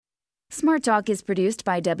Smart Talk is produced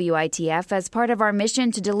by WITF as part of our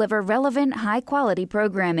mission to deliver relevant, high-quality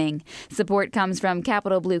programming. Support comes from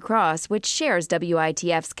Capital Blue Cross, which shares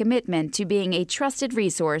WITF's commitment to being a trusted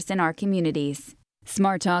resource in our communities.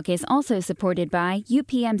 Smart Talk is also supported by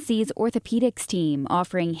UPMC's orthopedics team,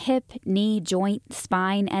 offering hip, knee, joint,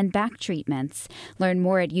 spine, and back treatments. Learn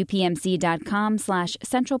more at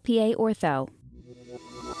upmc.com/centralpaortho.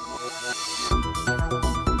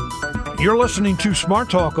 You're listening to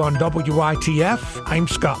Smart Talk on WITF. I'm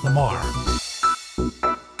Scott Lamar.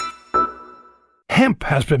 Hemp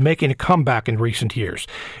has been making a comeback in recent years.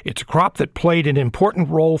 It's a crop that played an important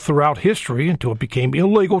role throughout history until it became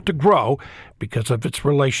illegal to grow because of its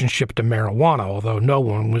relationship to marijuana, although no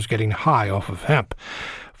one was getting high off of hemp.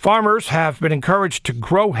 Farmers have been encouraged to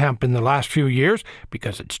grow hemp in the last few years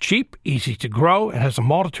because it's cheap, easy to grow, and has a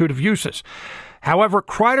multitude of uses. However,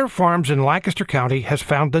 Kreider Farms in Lancaster County has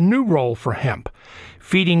found a new role for hemp,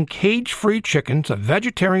 feeding cage-free chickens a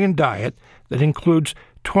vegetarian diet that includes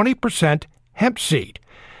 20% hemp seed.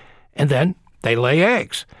 And then they lay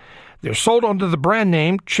eggs. They're sold under the brand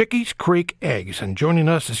name Chiques Creek Eggs. And joining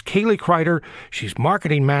us is Khalee Kreider. She's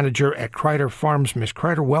marketing manager at Kreider Farms. Ms.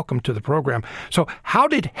 Kreider, welcome to the program. So how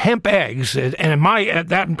did hemp eggs, and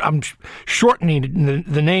I'm shortening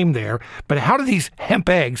the name there, but how did these hemp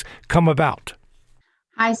eggs come about?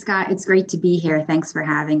 Hi, Scott. It's great to be here. Thanks for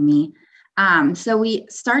having me. So we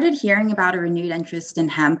started hearing about a renewed interest in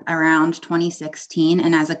hemp around 2016,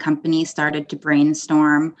 and as a company started to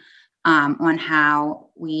brainstorm on how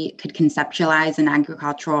we could conceptualize an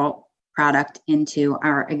agricultural product into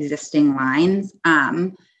our existing lines.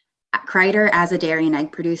 Kreider, as a dairy and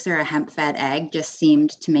egg producer, a hemp-fed egg just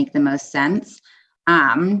seemed to make the most sense.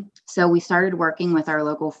 So we started working with our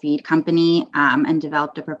local feed company and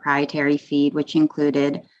developed a proprietary feed, which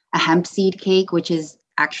included a hemp seed cake, which is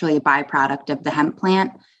actually a byproduct of the hemp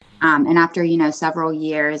plant. And after, several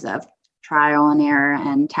years of trial and error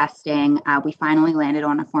and testing, we finally landed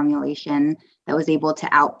on a formulation that was able to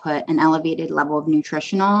output an elevated level of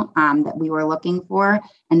nutritional that we were looking for.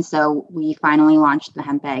 And so we finally launched the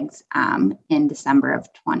hemp eggs in December of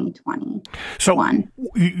 2021. So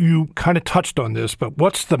you kind of touched on this, but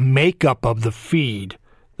what's the makeup of the feed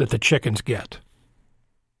that the chickens get?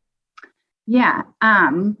 Yeah.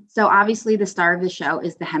 So obviously the star of the show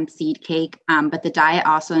is the hemp seed cake, but the diet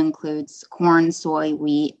also includes corn, soy,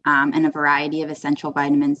 wheat, and a variety of essential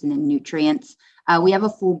vitamins and nutrients. We have a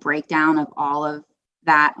full breakdown of all of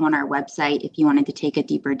that on our website if you wanted to take a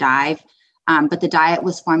deeper dive. But the diet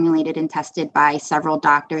was formulated and tested by several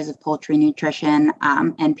doctors of poultry nutrition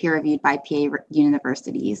and peer-reviewed by PA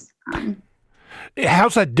universities.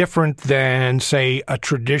 How's that different than, say, a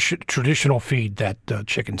traditional feed that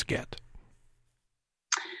chickens get?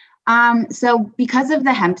 So because of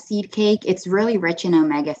the hemp seed cake, it's really rich in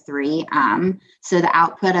omega-3. So the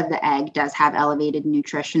output of the egg does have elevated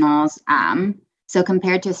nutritionals. So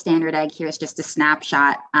compared to a standard egg, here's just a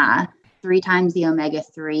snapshot. 3 times the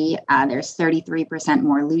omega-3, there's 33%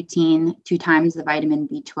 more lutein, 2 times the vitamin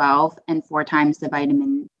B12, and 4 times the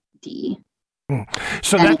vitamin D.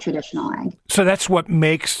 So than a traditional egg. So that's what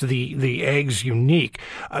makes the eggs unique.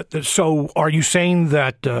 So are you saying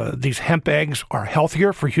that these hemp eggs are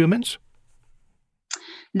healthier for humans?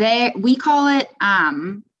 We call it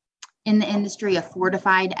in the industry a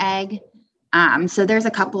fortified egg. So there's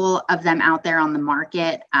a couple of them out there on the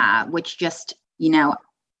market, which just, the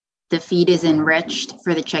feed is enriched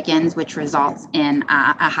for the chickens, which results in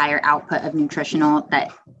a higher output of nutritional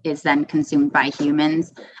that is then consumed by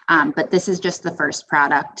humans. But this is just the first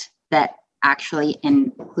product that actually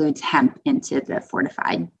includes hemp into the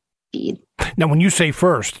fortified feed. Now, when you say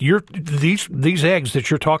first, these eggs that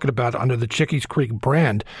you're talking about under the Chiques Creek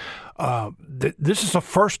brand, this is a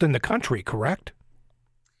first in the country, correct?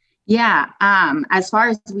 Yeah. As far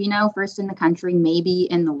as we know, first in the country, maybe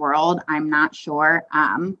in the world, I'm not sure.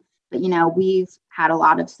 But, we've had a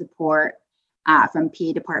lot of support from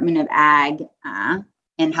PA Department of Ag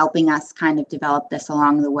in helping us kind of develop this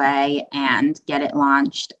along the way and get it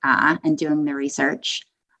launched and doing the research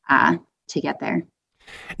to get there.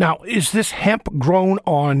 Now, is this hemp grown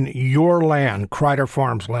on your land, Kreider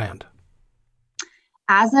Farms land?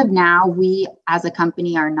 As of now, we as a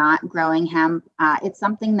company are not growing hemp. It's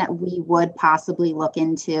something that we would possibly look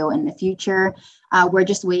into in the future. We're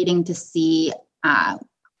just waiting to see.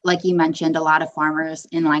 Like you mentioned, a lot of farmers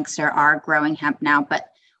in Lancaster are growing hemp now, but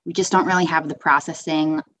we just don't really have the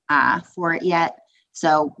processing for it yet.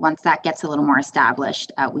 So once that gets a little more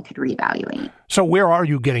established, we could reevaluate. So where are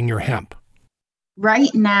you getting your hemp? Right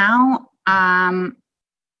now,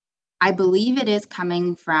 I believe it is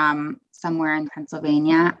coming from somewhere in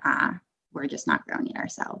Pennsylvania. we're just not growing it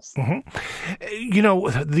ourselves.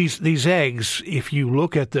 These eggs, if you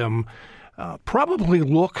look at them, probably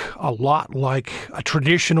look a lot like a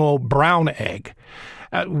traditional brown egg.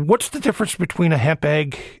 What's the difference between a hemp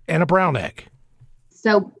egg and a brown egg?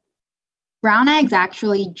 So brown eggs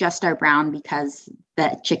actually just are brown because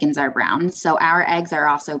the chickens are brown. So our eggs are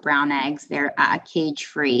also brown eggs. They're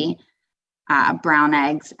cage-free brown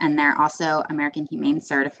eggs, and they're also American Humane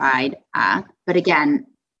certified. But again,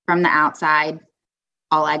 from the outside,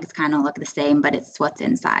 all eggs kind of look the same, but it's what's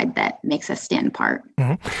inside that makes us stand apart.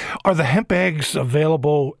 Mm-hmm. Are the hemp eggs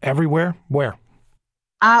available everywhere? Where?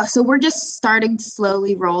 So we're just starting to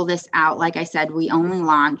slowly roll this out. Like I said, we only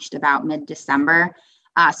launched about mid-December.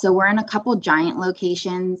 So we're in a couple giant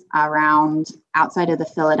locations around outside of the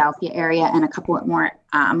Philadelphia area and a couple more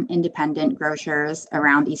independent grocers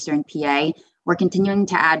around Eastern PA. We're continuing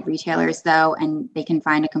to add retailers, though, and they can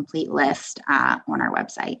find a complete list on our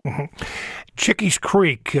website. Mm-hmm. Chiques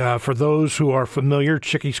Creek, for those who are familiar,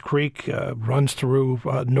 Chiques Creek runs through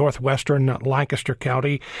northwestern Lancaster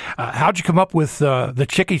County. How'd you come up with the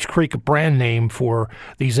Chiques Creek brand name for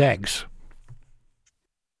these eggs?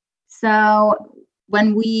 So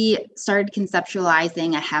when we started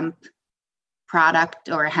conceptualizing a hemp product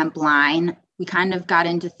or a hemp line, we kind of got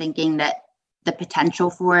into thinking that the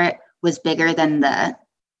potential for it was bigger than the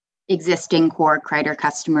existing core Kreider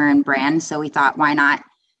customer and brand. So we thought, why not,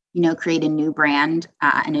 create a new brand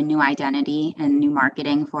and a new identity and new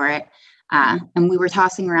marketing for it. And we were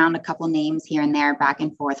tossing around a couple names here and there back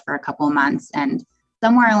and forth for a couple of months. And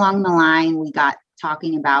somewhere along the line, we got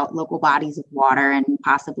talking about local bodies of water and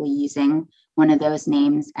possibly using one of those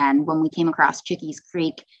names. And when we came across Chiques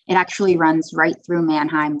Creek, it actually runs right through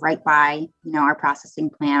Mannheim, right by, our processing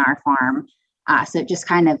plant, our farm. So it just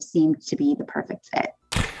kind of seemed to be the perfect fit.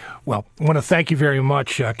 Well, I want to thank you very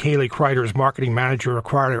much. Khalee Kreider is marketing manager at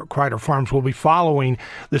Kreider Farms. We'll be following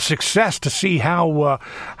the success to see how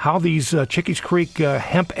these Chiques Creek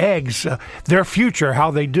hemp eggs, their future,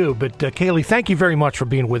 how they do. But Khalee, thank you very much for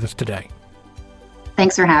being with us today.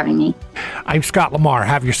 Thanks for having me. I'm Scott Lamar.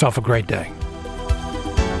 Have yourself a great day.